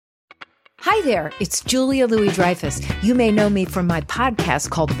Hi there, it's Julia Louis-Dreyfus. You may know me from my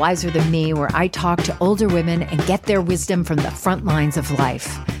podcast called Wiser Than Me, where I talk to older women and get their wisdom from the front lines of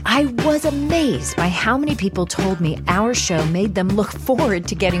life. I was amazed by how many people told me our show made them look forward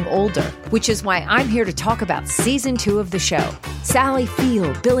to getting older, which is why I'm here to talk about Season 2 of the show. Sally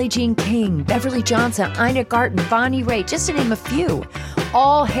Field, Billie Jean King, Beverly Johnson, Ina Garten, Bonnie Raitt, just to name a few.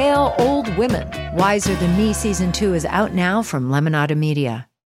 All hail old women. Wiser Than Me Season 2 is out now from Lemonada Media.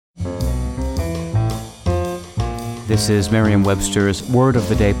 This is Merriam-Webster's Word of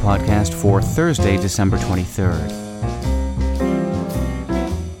the Day podcast for Thursday, December 23rd.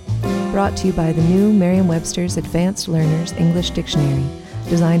 Brought to you by the new Merriam-Webster's Advanced Learners English Dictionary,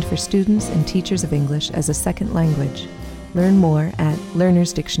 designed for students and teachers of English as a second language. Learn more at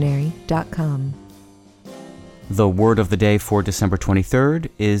learnersdictionary.com. The word of the day for December 23rd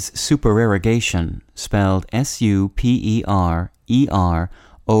is supererogation, spelled supererogation.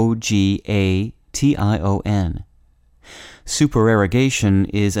 Supererogation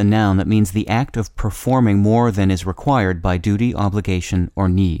is a noun that means the act of performing more than is required by duty, obligation, or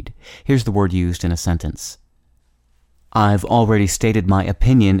need. Here's the word used in a sentence. I've already stated my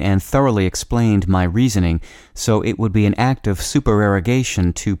opinion and thoroughly explained my reasoning, so it would be an act of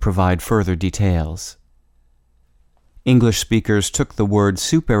supererogation to provide further details. English speakers took the word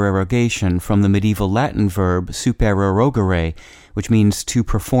supererogation from the medieval Latin verb supererogare, which means to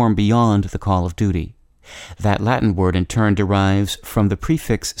perform beyond the call of duty. That Latin word in turn derives from the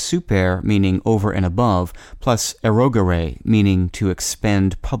prefix super, meaning over and above, plus erogare, meaning to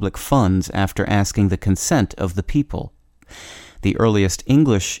expend public funds after asking the consent of the people. The earliest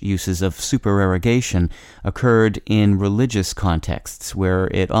English uses of supererogation occurred in religious contexts, where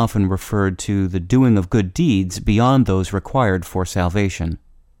it often referred to the doing of good deeds beyond those required for salvation.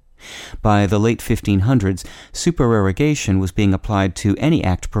 By the late 1500s, supererogation was being applied to any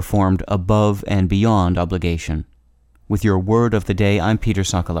act performed above and beyond obligation. With your word of the day, I'm Peter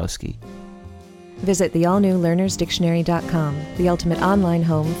Sokolowski. Visit the all-new learnersdictionary.com, the ultimate online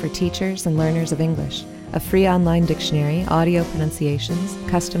home for teachers and learners of English. A free online dictionary, audio pronunciations,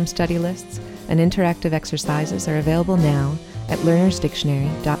 custom study lists, and interactive exercises are available now at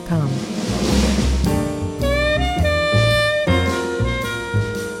learnersdictionary.com.